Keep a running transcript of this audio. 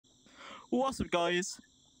What's up, guys?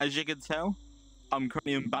 As you can tell, I'm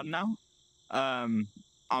currently in bed now.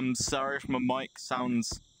 I'm sorry if my mic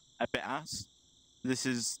sounds a bit ass. This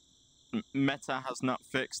is Meta has not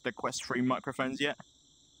fixed the Quest 3 microphones yet,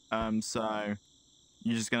 so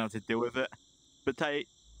you're just gonna have to deal with it. But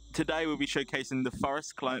today we'll be showcasing the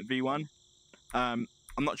Forest Client V1. I'm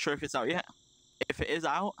not sure if it's out yet. If it is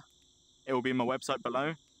out, it will be on my website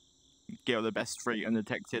below. Get all the best free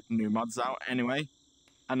undetected new mods out anyway.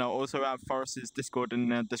 And I'll also have Forest's Discord in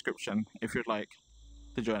the description if you'd like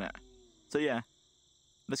to join it. So yeah,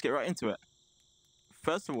 let's get right into it.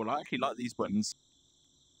 First of all, I actually like these buttons.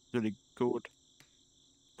 Really cool.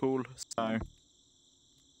 So,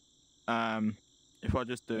 if I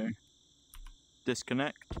just do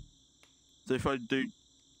disconnect. So if I do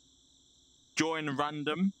join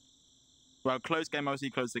random, well, close game,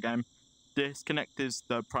 obviously close the game. Disconnect is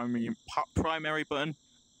the primary button.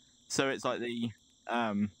 So it's like the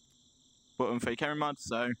button for your camera mod.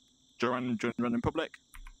 So join random public.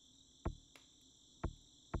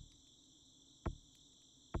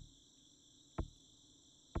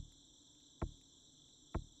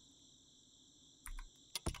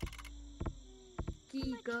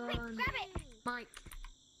 Keegan. Mike.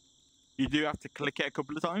 You do have to click it a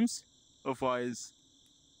couple of times, otherwise,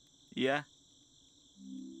 yeah.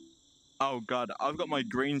 Oh god, I've got my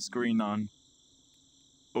green screen on.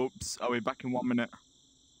 Oops, I'll be back in 1 minute.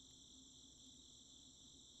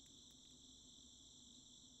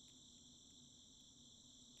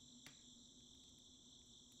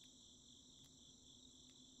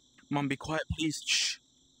 Mum, be quiet, please. Shh.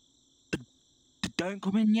 Don't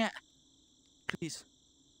come in yet. Please.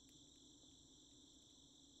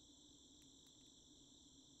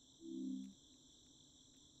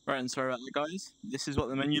 Right, and sorry about that, guys. This is what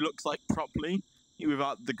the menu looks like properly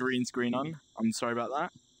without the green screen on. I'm sorry about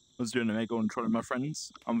that. I was doing a mega and trolling my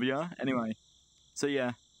friends on VR. Anyway, so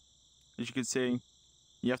yeah, as you can see,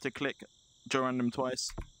 you have to click join random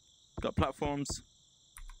twice. Got platforms,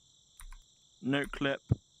 note clip,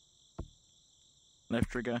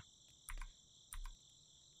 left trigger,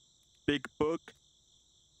 big bug,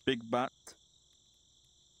 big bat,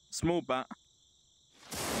 small bat,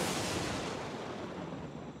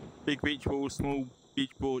 big beach ball, small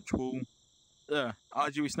beach ball,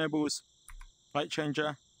 RGB snowballs, light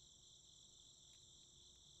changer.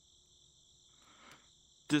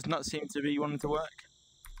 Does not seem to be wanting to work.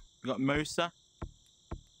 We got Mosa.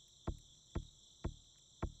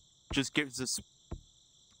 Just gives us.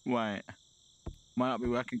 Wait. Might not be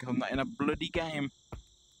working because I'm not in a bloody game.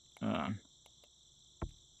 I'm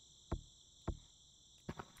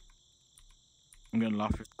gonna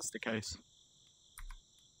laugh if that's the case.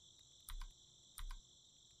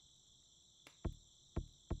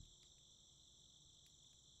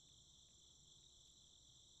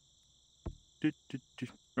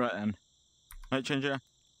 Right then. Light changer.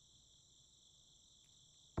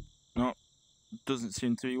 No, doesn't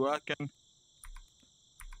seem to be working.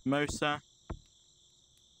 Mosa.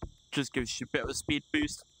 Just gives you a bit of a speed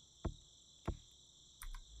boost.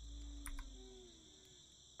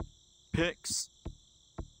 Picks.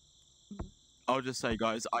 I'll just say,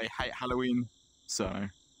 guys, I hate Halloween, so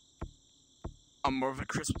I'm more of a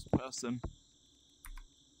Christmas person.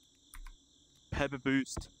 Pepper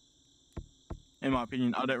boost. In my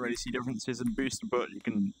opinion, I don't really see differences in boost, but you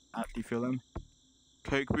can actually feel them.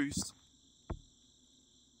 Coke boost.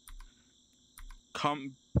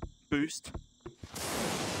 Comp boost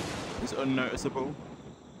is unnoticeable.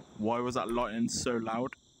 Why was that lightning so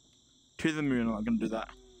loud? To the moon, I'm not going to do that.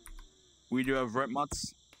 We do have rope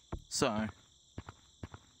mods, so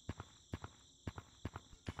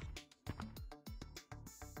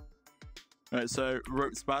right, so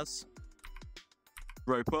rope spaz,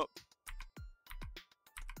 rope up,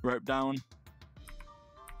 rope down,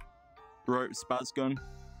 rope spaz gun,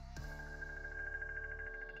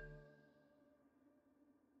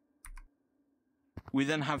 we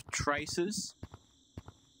then have traces.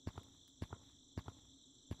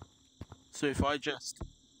 So if I just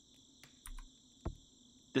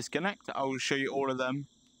disconnect, I will show you all of them.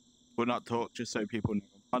 We'll not talk, just so people know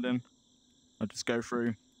what I'm modding. I'll just go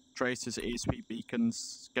through traces, ESP,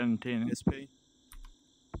 beacons, skeleton, ESP.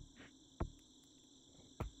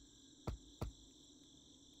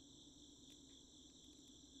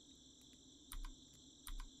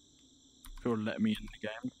 If you'll let me in the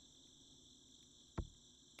game.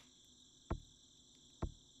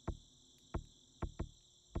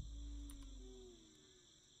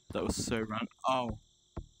 That was so random. Oh,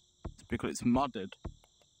 it's because it's modded.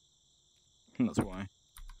 That's why.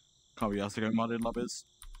 Can't be asked to go modded lobbies.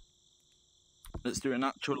 Let's do an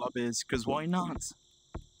actual lobbies, because why not?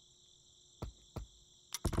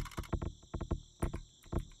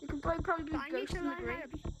 probably be I need Ghost to in the learn how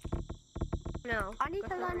Grave. to. No. I need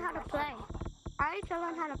to learn how to play. I need to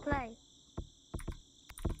learn how to play.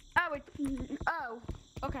 Oh, oh.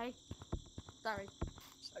 Okay. Sorry.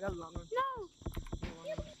 I got a long one. No.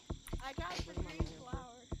 I got the green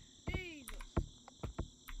flower. Jesus.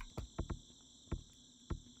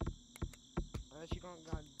 She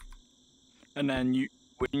gone. And then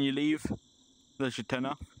when you leave, that should turn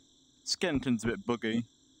off. Skeleton's a bit buggy.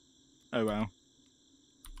 Oh well.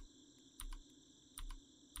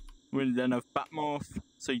 We then have bat morph,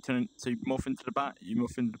 so you morph into the bat, you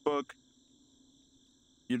morph into the bug,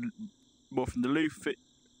 you morph into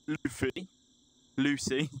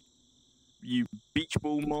Lucy, you beach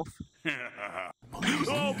ball morph.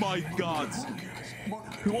 Oh my god!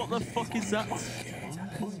 What the fuck is that?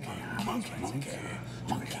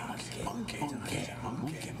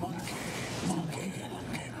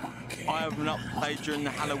 I have not played during the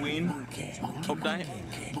Halloween update.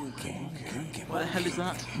 What the hell is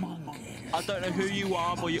that? I don't know who you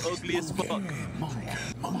are, but you're ugly as fuck.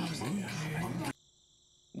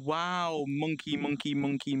 Wow, monkey.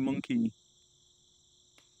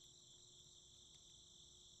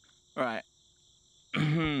 Right.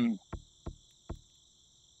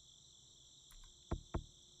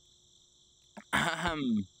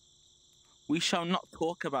 We shall not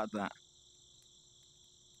talk about that.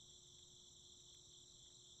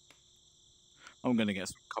 I'm gonna get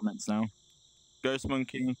some comments now. Ghost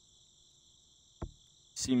monkey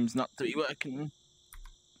seems not to be working.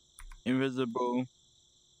 Invisible.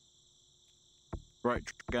 Right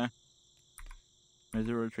trigger. Is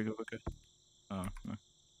there a right trigger? Okay. Oh no.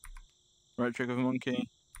 Right trigger for monkey.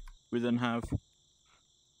 We then have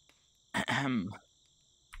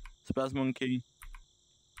Spaz monkey.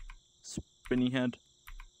 Spinny head.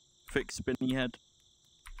 Fixed spinny head.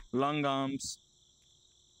 Long arms.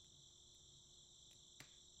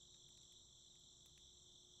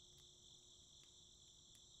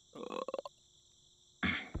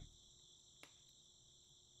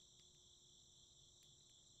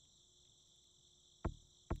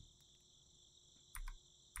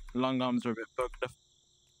 Long arms are a bit bugged,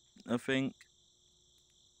 I think.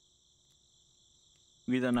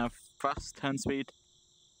 We then have fast turn speed.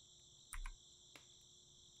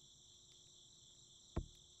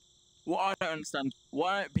 What I don't understand,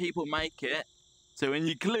 why don't people make it so when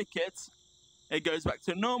you click it, it goes back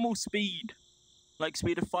to normal speed? Like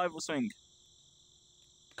speed of 5 or something.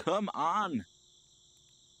 Come on!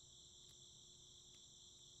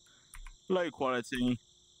 Low quality.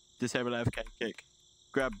 Disable AFK kick.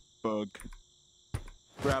 Grab bug.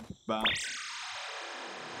 Grab bat.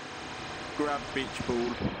 Grab beach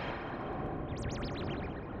ball.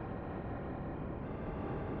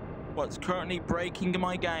 What's currently breaking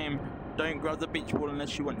my game? Don't grab the beach ball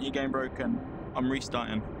unless you want your game broken. I'm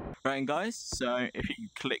restarting. Right, guys, so if you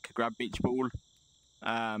click grab beach ball,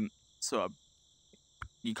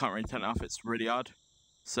 you can't really turn it off, it's really hard.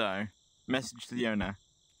 So, message to the owner.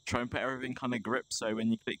 Try and put everything on a grip so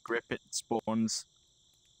when you click grip it spawns,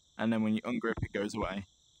 and then when you ungrip it goes away.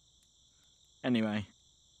 Anyway.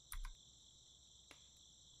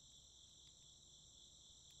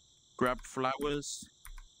 Grab flowers.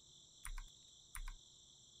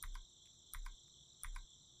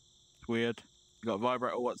 It's weird. We got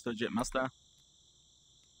vibrator, what's legit master.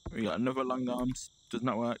 We got another long arms, does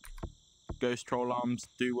not work. Ghost troll arms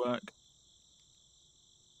do work.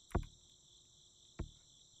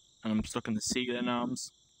 And I'm stuck in the ceiling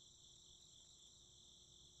arms.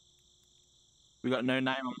 We got no name,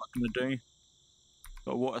 I'm not gonna do.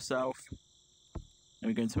 Got water self. Then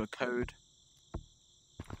we go into a code.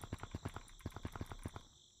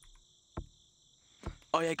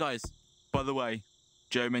 Oh yeah guys, by the way,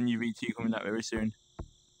 Joe Menu V2 coming out very soon.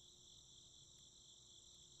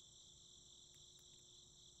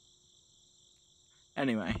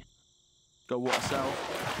 Anyway, got water self.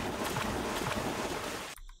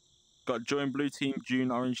 Got join blue team, join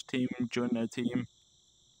orange team, join no team.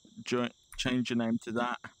 Change your name to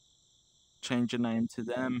that. Change your name to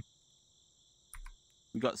them.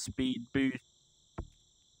 We got speed boost.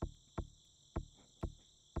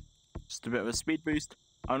 Just a bit of a speed boost.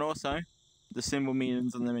 And also, the symbol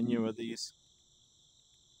meanings on the menu are these.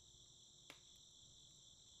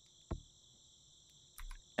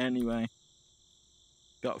 Anyway.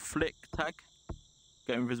 Got flick tag.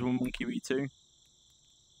 Got invisible monkey V2.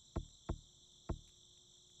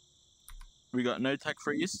 We got no tag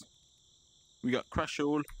freeze. We got crash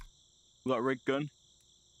all. We got rig gun.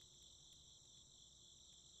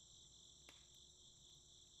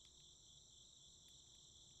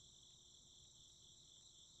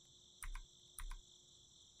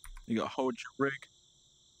 We got hold rig.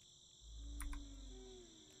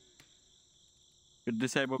 Got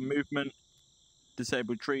disable movement,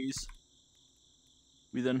 disable trees.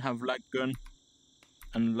 We then have lag gun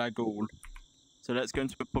and lag all. So let's go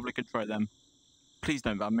into the public and try them. Please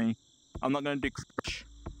don't ban me. I'm not going to do crash.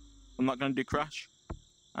 I'm not going to do crash,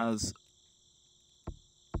 as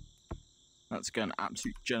that's going to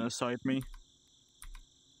absolute genocide me.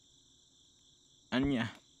 And yeah,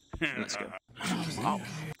 let's go. Oh.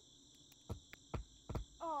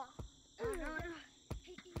 Oh,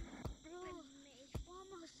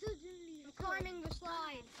 I'm climbing the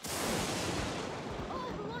slide.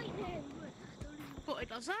 Oh, the lightning! But it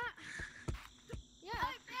does that? Yeah.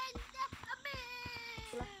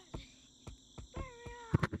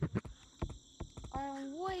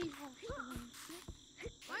 I'm way faster.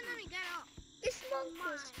 Why don't we get up? It's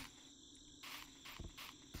monkeys.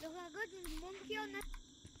 Look how good is monkey on the...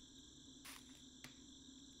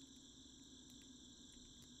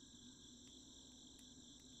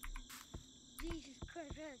 Jesus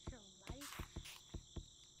Christ, that's so light.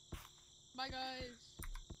 Bye, guys.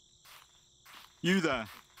 You there.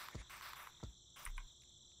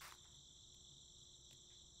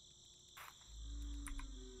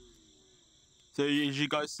 So as you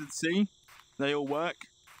guys can see, they all work.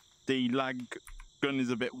 The lag gun is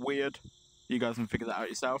a bit weird. You guys can figure that out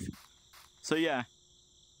yourself. So yeah,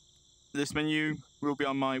 this menu will be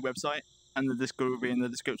on my website and the Discord will be in the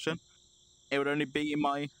description. It would only be in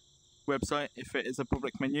my website if it is a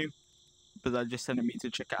public menu, but they're just sending me to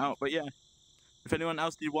check it out. But yeah, if anyone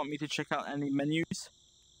else did want me to check out any menus,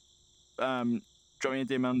 drop me a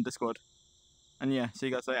DM on Discord. And yeah, see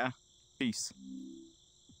you guys later. Peace.